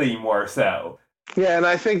comedy more so. Yeah, and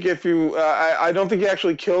I think if you, I don't think he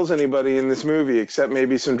actually kills anybody in this movie except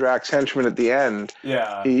maybe some Drax henchmen at the end.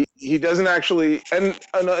 Yeah. He doesn't actually, and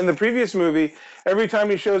in the previous movie, every time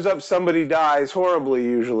he shows up, somebody dies horribly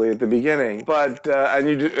usually at the beginning. But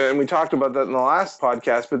and we talked about that in the last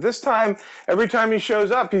podcast. But this time, every time he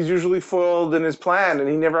shows up, he's usually foiled in his plan, and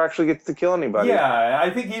he never actually gets to kill anybody. Yeah, I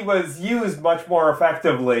think he was used much more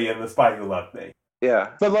effectively in The Spy Who Loved Me.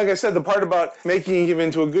 Yeah, but like I said, the part about making him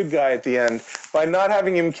into a good guy at the end, by not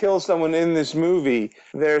having him kill someone in this movie,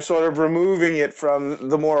 they're sort of removing it from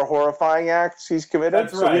the more horrifying acts he's committed.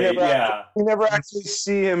 That's right, We never actually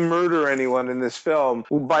see him murder anyone in this film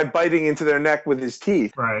by biting into their neck with his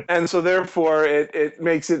teeth. Right. And so therefore, it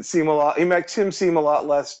makes him seem a lot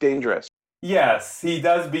less dangerous. Yes, he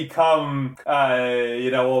does become,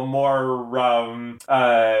 a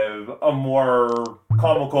more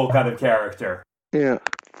comical kind of character. Yeah.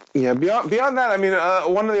 Yeah, beyond that, I mean,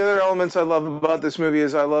 one of the other elements I love about this movie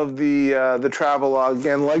is I love the travelogue.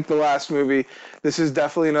 And like the last movie, this is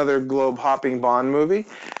definitely another globe-hopping Bond movie.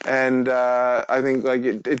 And I think like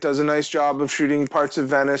it does a nice job of shooting parts of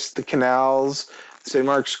Venice, the canals, St.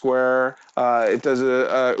 Mark's Square. It does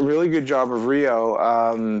a really good job of Rio.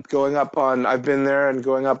 I've been there and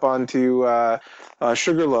going up onto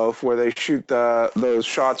Sugarloaf, where they shoot those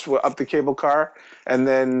shots up the cable car, and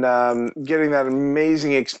then getting that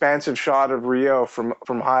amazing expansive shot of Rio from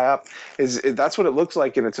high up that's what it looks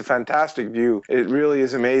like, and it's a fantastic view. It really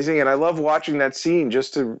is amazing, and I love watching that scene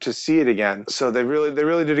just to see it again. So they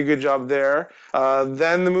really did a good job there.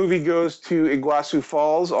 Then the movie goes to Iguazu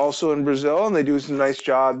Falls, also in Brazil, and they do some nice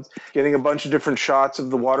jobs getting a bunch of different shots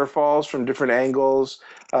of the waterfalls from different angles.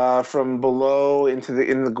 From below in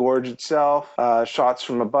the gorge itself, shots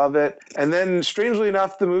from above it, and then strangely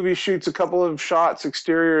enough, the movie shoots a couple of shots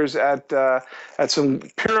exteriors at some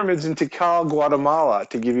pyramids in Tikal, Guatemala,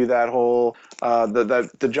 to give you that whole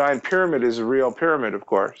the giant pyramid is a real pyramid, of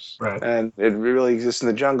course, right, and it really exists in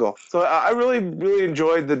the jungle. So I really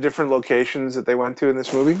enjoyed the different locations that they went to in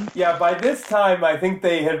this movie. Yeah, by this time, I think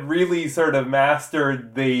they had really sort of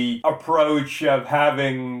mastered the approach of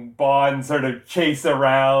having Bond sort of chase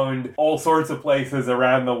around all sorts of places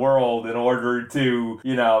around the world in order to,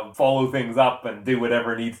 follow things up and do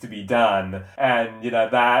whatever needs to be done. And,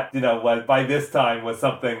 that, by this time was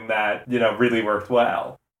something that, really worked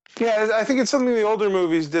well. Yeah, I think it's something the older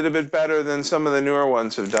movies did a bit better than some of the newer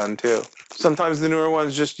ones have done, too. Sometimes the newer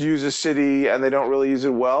ones just use a city and they don't really use it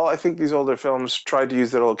well. I think these older films tried to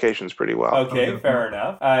use their locations pretty well. Okay, fair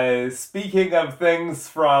enough. Speaking of things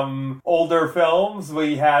from older films,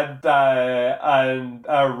 we had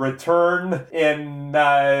a return in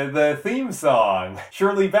the theme song.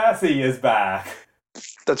 Shirley Bassey is back.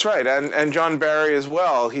 That's right, and John Barry as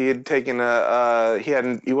well. He had taken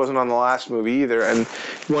he wasn't on the last movie either, and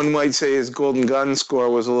one might say his Golden Gun score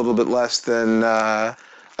was a little bit less than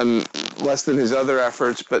his other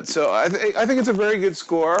efforts. But so I think it's a very good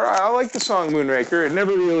score. I like the song Moonraker. It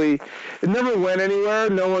never went anywhere.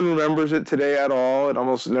 No one remembers it today at all. It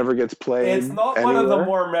almost never gets played. It's not anywhere. One of the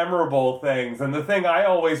more memorable things, and the thing I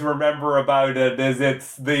always remember about it is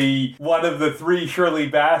it's one of the 3 Shirley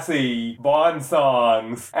Bassey Bond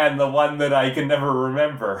songs, and the one that I can never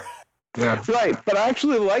remember. Yeah. Right, but I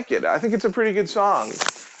actually like it. I think it's a pretty good song.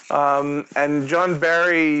 And John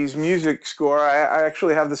Barry's music score, I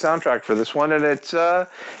actually have the soundtrack for this one, and it's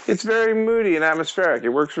very moody and atmospheric. It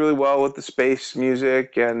works really well with the space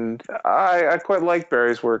music, and I quite like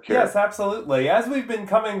Barry's work here. Yes, absolutely. As we've been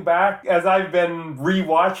coming back, as I've been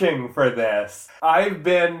rewatching for this, I've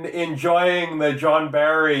been enjoying the John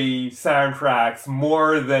Barry soundtracks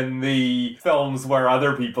more than the films where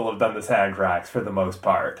other people have done the soundtracks for the most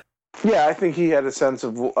part. Yeah, I think he had a sense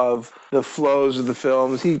of the flows of the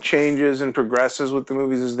films. He changes and progresses with the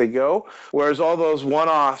movies as they go, whereas all those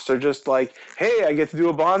one-offs are just like, hey, I get to do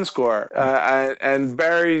a Bond score. And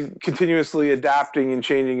Barry continuously adapting and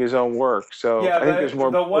changing his own work. So yeah, I think there's more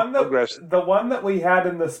progress. The one that we had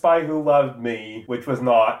in The Spy Who Loved Me, which was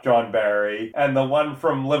not John Barry, and the one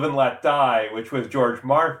from Live and Let Die, which was George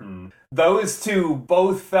Martin, those two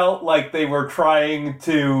both felt like they were trying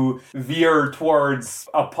to veer towards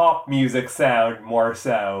a pop music sound more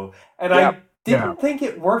so. And Yeah. I didn't think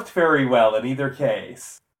it worked very well in either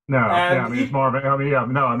case. No, And yeah, I mean it's Marvin. I mean, yeah,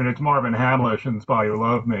 no, I mean it's Marvin Hamlish in "Spy Who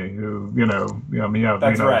Loved Me," who, I mean, yeah,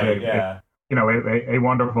 That's right, a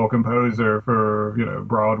wonderful composer for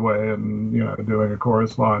Broadway and doing a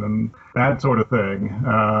chorus line and that sort of thing.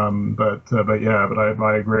 But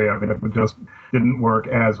I agree. I mean, it just didn't work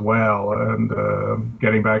as well. And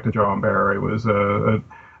getting back to John Barry was a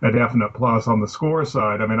definite plus on the score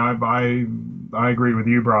side. I mean, I agree with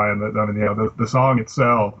you, Brian, that the song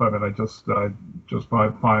itself. I mean, I just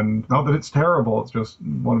find not that it's terrible. It's just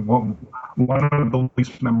one of the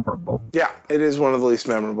least memorable. Yeah, it is one of the least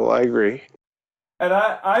memorable. I agree. And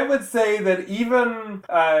I would say that even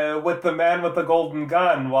with The Man with the Golden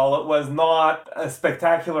Gun, while it was not a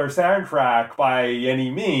spectacular soundtrack by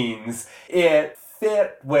any means, it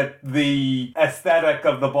fit with the aesthetic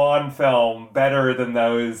of the Bond film better than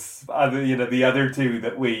those other, the other two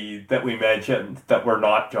that we mentioned that were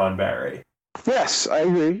not John Barry. Yes, I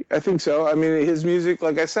agree. I think so. I mean, his music,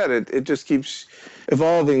 like I said, it just keeps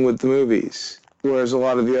evolving with the movies. Whereas a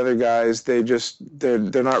lot of the other guys, they're just doing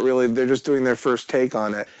their first take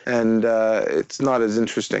on it, and it's not as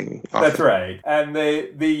interesting often. That's right. And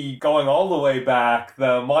the going all the way back,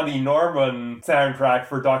 the Monty Norman soundtrack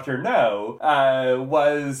for Dr. No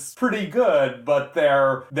was pretty good, but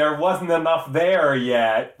there wasn't enough there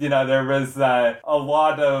yet. There was a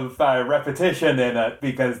lot of repetition in it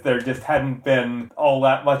because there just hadn't been all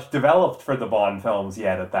that much developed for the Bond films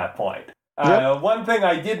yet at that point. Yep. One thing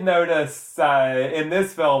I did notice in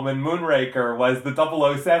this film, in Moonraker, was the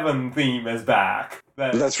 007 theme is back.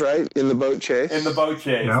 That's right, in the boat chase. In the boat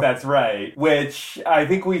chase, Yep. That's right. Which I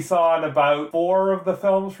think we saw in about 4 of the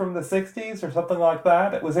films from the 60s or something like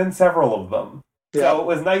that. It was in several of them. Yep. So it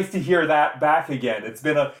was nice to hear that back again. It's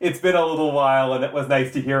been a little while, and it was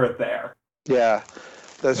nice to hear it there. Yeah,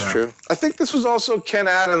 that's true. I think this was also Ken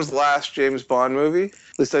Adams' last James Bond movie.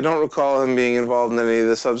 At least I don't recall him being involved in any of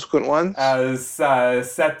the subsequent ones. As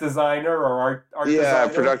set designer or art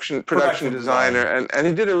designer? Production designer. And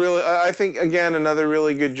he did I think, again, another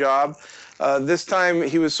really good job. This time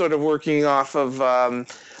he was sort of working off of,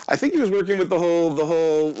 I think he was working with the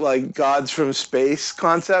whole like gods from space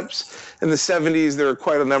concepts. In the 70s, there were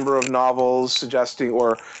quite a number of novels suggesting,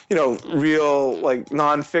 or real like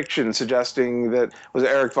nonfiction suggesting that was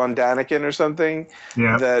Eric von Daniken or something.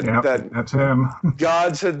 Yeah, that's him.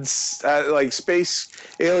 Gods had like space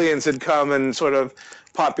aliens had come and sort of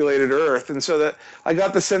populated Earth, and so that I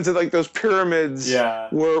got the sense that like those pyramids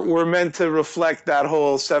were meant to reflect that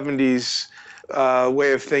whole 70s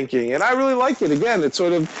way of thinking, and I really like it. Again,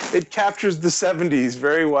 it captures the 70s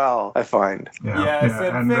very well, I find. Yes,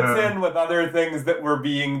 it fits in with other things that were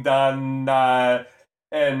being done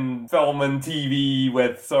in film and TV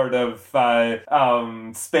with sort of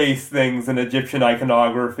space things and Egyptian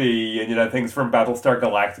iconography and things from Battlestar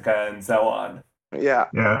Galactica and so on. Yeah.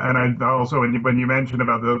 Yeah, and I also, when you mentioned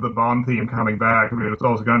about the Bond theme coming back, I mean, it's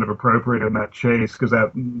also kind of appropriate in that chase, because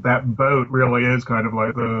that boat really is kind of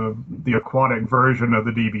like the aquatic version of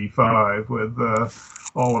the DB5 with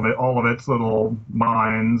all of its little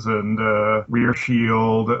mines and rear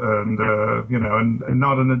shield and and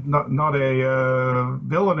not a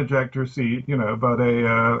villain ejector seat, but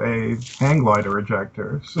a hang glider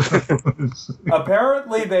ejector. So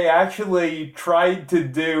apparently, they actually tried to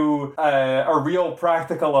do a real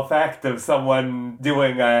practical effect of someone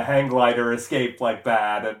doing a hang glider escape like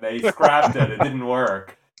that, and they scrapped it. It didn't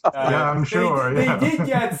work. Yeah, I'm sure. They did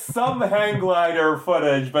get some hang glider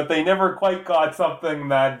footage, but they never quite got something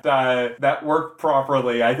that worked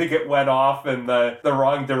properly. I think it went off in the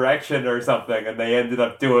wrong direction or something, and they ended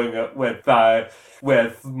up doing it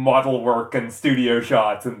with model work and studio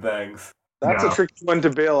shots and things. That's a tricky one to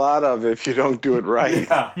bail out of if you don't do it right.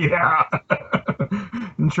 Yeah.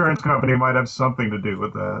 Insurance company might have something to do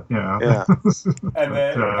with that. Yeah.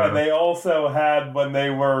 And they also had, when they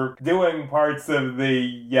were doing parts of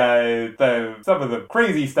some of the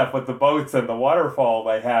crazy stuff with the boats and the waterfall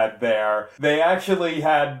they had there, they actually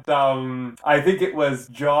had I think it was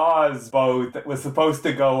Jaws' boat that was supposed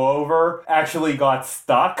to go over actually got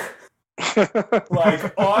stuck.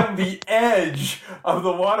 Like on the edge of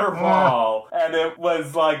the waterfall, and it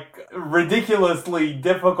was like ridiculously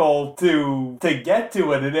difficult to get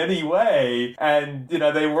to it in any way, and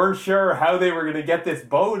they weren't sure how they were going to get this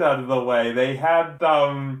boat out of the way. They had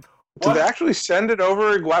did they actually send it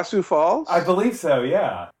over Iguazu Falls? I believe so,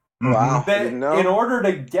 yeah. Wow. In order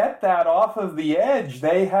to get that off of the edge,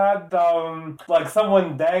 they had like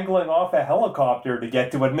someone dangling off a helicopter to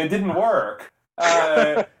get to it, and it didn't work.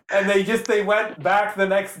 And they went back the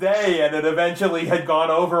next day, and it eventually had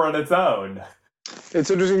gone over on its own. It's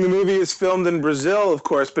interesting. The movie is filmed in Brazil, of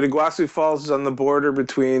course, but Iguazu Falls is on the border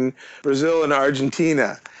between Brazil and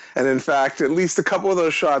Argentina. And in fact, at least a couple of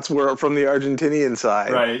those shots were from the Argentinian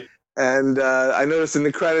side. Right. And I noticed in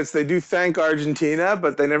the credits they do thank Argentina,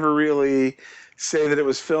 but they never really say that it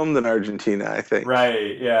was filmed in Argentina, I think.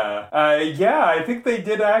 Right, yeah. I think they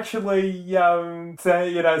did actually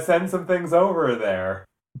send some things over there.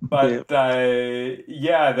 But they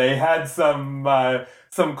had some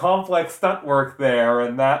complex stunt work there,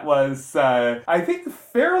 and that was, I think,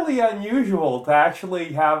 fairly unusual to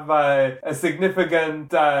actually have a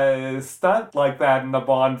significant stunt like that in a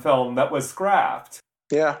Bond film that was scrapped.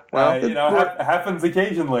 Yeah, well, happens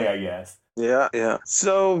occasionally, I guess. Yeah.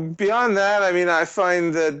 So beyond that, I mean, I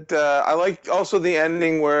find that I like also the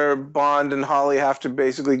ending where Bond and Holly have to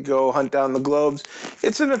basically go hunt down the globes.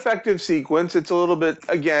 It's an effective sequence. It's a little bit,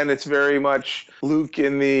 again, it's very much Luke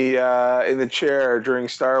in the chair during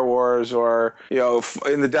Star Wars, or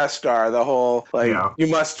in the Death Star. The whole you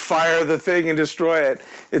must fire the thing and destroy it.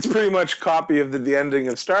 It's pretty much copy of the ending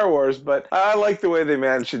of Star Wars, but I like the way they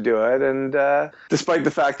managed to do it. And despite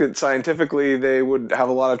the fact that scientifically they would have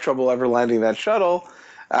a lot of trouble ever landing that shuttle,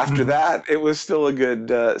 after that, it was still a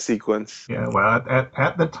good sequence. Yeah, well,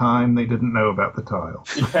 at the time, they didn't know about the tile.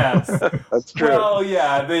 Yes. That's true. Well,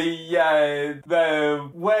 yeah, the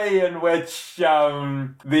way in which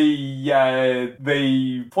the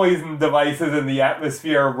poison devices in the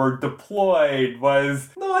atmosphere were deployed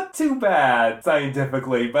was not too bad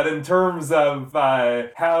scientifically, but in terms of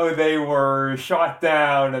how they were shot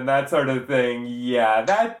down and that sort of thing, yeah,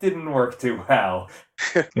 that didn't work too well.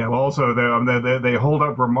 Yeah, well, also they hold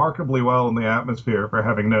up remarkably well in the atmosphere for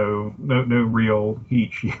having no real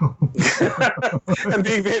heat shield. And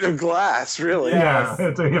being made of glass, really. Yes. Yeah,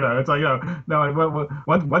 it's like no.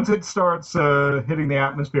 Once it starts hitting the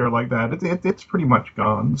atmosphere like that, it's pretty much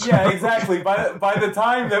gone. So. Yeah, exactly. By the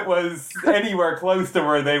time it was anywhere close to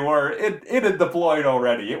where they were, it had deployed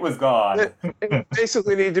already. It was gone. It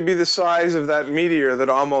basically need to be the size of that meteor that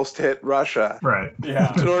almost hit Russia. Right.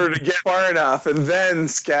 Yeah. In order to get far enough, and then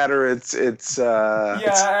scatter its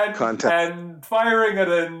content. And firing it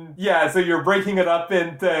in, so you're breaking it up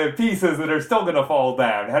into pieces that are still going to fall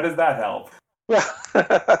down. How does that help? Well,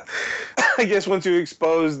 I guess once you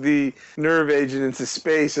expose the nerve agent into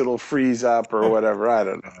space, it'll freeze up or whatever. I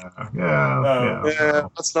don't know. Yeah.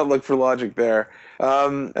 Let's not look for logic there.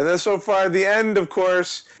 And then so far, the end, of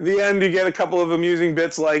course, you get a couple of amusing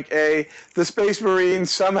bits like the Space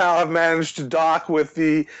Marines somehow have managed to dock with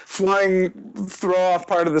the flying throw-off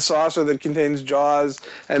part of the saucer that contains Jaws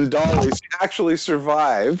and dollies. Actually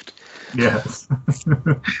survived. Yes.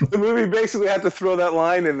 The movie basically had to throw that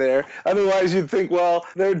line in there. Otherwise, you'd think, well,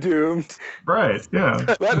 they're doomed. Right, yeah.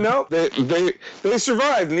 But no, they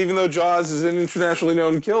survived. And even though Jaws is an internationally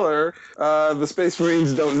known killer, the Space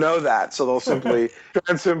Marines don't know that. So they'll simply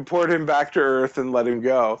transport him back to Earth and let him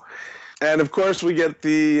go. And of course, we get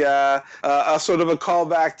the a sort of a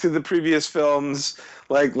callback to the previous films,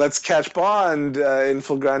 like Let's Catch Bond in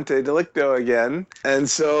Flagrante Delicto again. And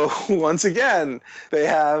so once again, they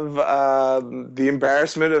have the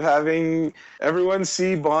embarrassment of having everyone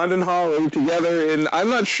see Bond and Holly together in, I'm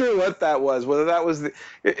not sure what that was, whether that was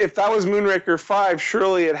if that was Moonraker 5,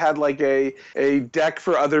 surely it had like a deck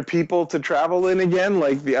for other people to travel in again,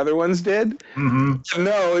 like the other ones did. Mm-hmm.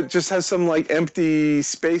 No, it just has some like empty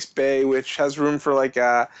space bay, which has room for like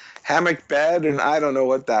a hammock bed, and I don't know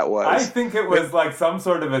what that was. I think it was like some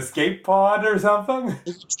sort of escape pod or something.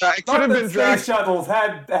 It could Not have that been space Drax. shuttles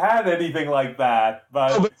had anything like that,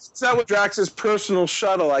 but, But is that was Drax's personal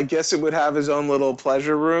shuttle? I guess it would have his own little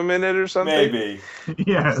pleasure room in it or something. maybe.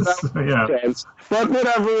 Yes, yeah. But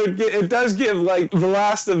whatever, it does give like the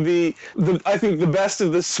last of the I think the best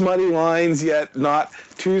of the smutty lines, yet not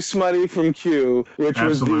too smutty from Q, which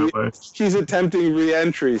Absolutely. was he's attempting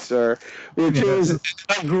re-entry, sir, which is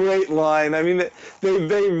a great line. I mean,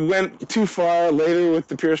 they went too far later with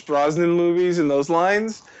the Pierce Brosnan movies and those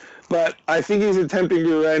lines. But I think he's attempting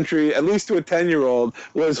re-entry, at least to a 10-year-old,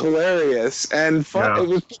 was hilarious and fun. Yeah. It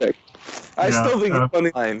was sick. I still think it's a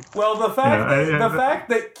funny line. Well, the fact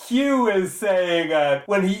that Q is saying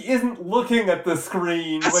when he isn't looking at the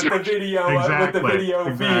screen with the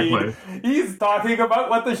video feed, he's talking about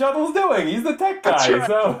what the shuttle's doing. He's the tech guy,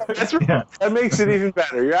 so That's right. Yeah. That makes it even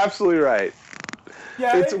better. You're absolutely right.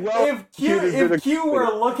 Yeah, It's if Q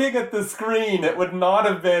were looking at the screen, it would not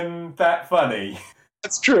have been that funny.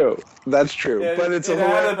 That's true. But it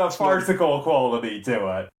added a farcical quality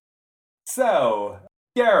to it. So,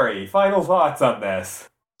 Gary, final thoughts on this?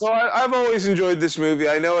 So I've always enjoyed this movie.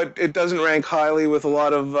 I know it doesn't rank highly with a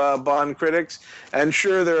lot of Bond critics, and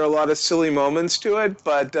sure, there are a lot of silly moments to it,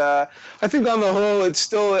 but I think on the whole, it's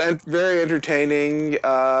still very entertaining.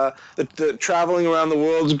 The traveling around the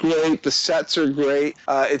world's great. The sets are great.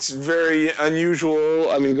 It's very unusual.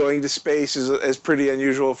 I mean, going to space is pretty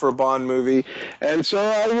unusual for a Bond movie, and so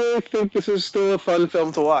I really think this is still a fun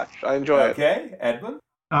film to watch. I enjoy it. Okay, Edmund?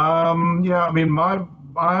 Yeah, I mean,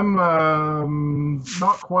 I'm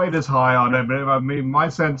not quite as high on it, but I mean, my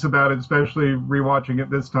sense about it, especially rewatching it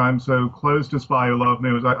this time so close to Spy Who Loved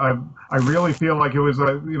Me, was I really feel like it was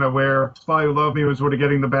where Spy Who Loved Me was sort of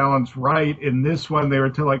getting the balance right. In this one, they were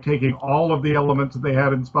taking all of the elements that they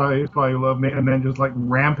had in Spy Who Loved Me and then just like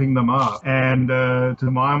ramping them up. And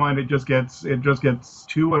to my mind, it just gets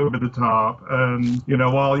too over the top. And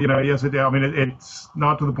yes, it's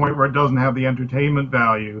not to the point where it doesn't have the entertainment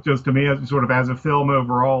value. Just to me, as a film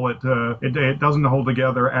overall, it doesn't hold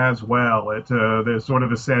together as well. There's sort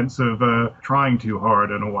of a sense of trying too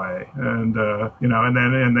hard in a way, and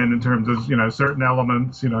and then in terms of certain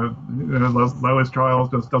elements, Lois Trials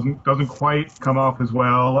just doesn't quite come off as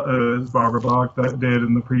well as Barbara Bach that did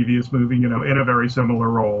in the previous movie. In a very similar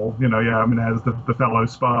role. As the fellow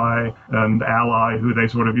spy and ally who they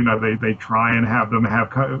sort of they try and have them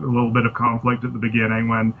have a little bit of conflict at the beginning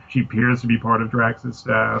when she appears to be part of Drax's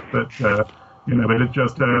staff, but it's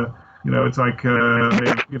just it's like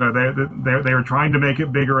they were trying to make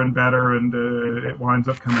it bigger and better, and it winds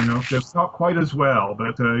up coming off just not quite as well.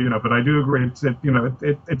 But but I do agree,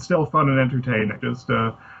 it's still fun and entertaining. Just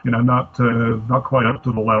not quite up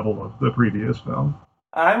to the level of the previous film.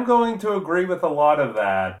 I'm going to agree with a lot of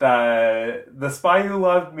that. The Spy Who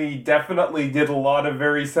Loved Me definitely did a lot of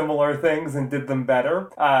very similar things and did them better.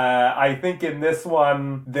 I think in this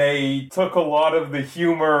one, they took a lot of the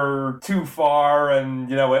humor too far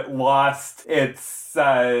and, it lost its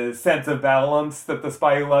sense of balance that The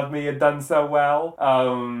Spy Who Loved Me had done so well.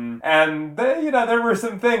 There were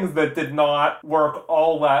some things that did not work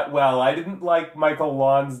all that well. I didn't like Michael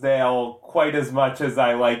Lonsdale quite as much as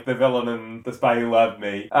I like the villain in The Spy Who Loved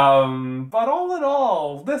Me. But all in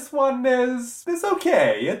all, this one is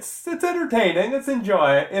okay. It's entertaining. It's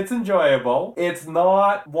enjoyable. It's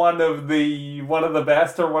not one of the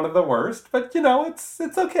best or one of the worst, but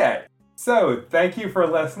it's okay. So, thank you for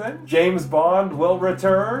listening. James Bond will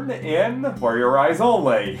return in For Your Eyes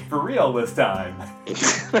Only. For real this time.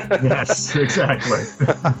 Yes, exactly.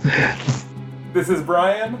 This is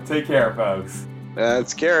Brian. Take care, folks.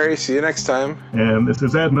 It's Gary. See you next time. And this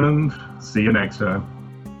is Edmund. See you next time.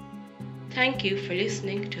 Thank you for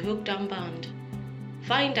listening to Hooked on Bond.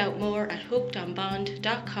 Find out more at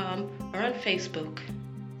hookedonbond.com or on Facebook.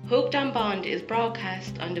 Hooked on Bond is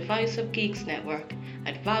broadcast on the Voice of Geeks network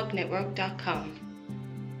at vognetwork.com.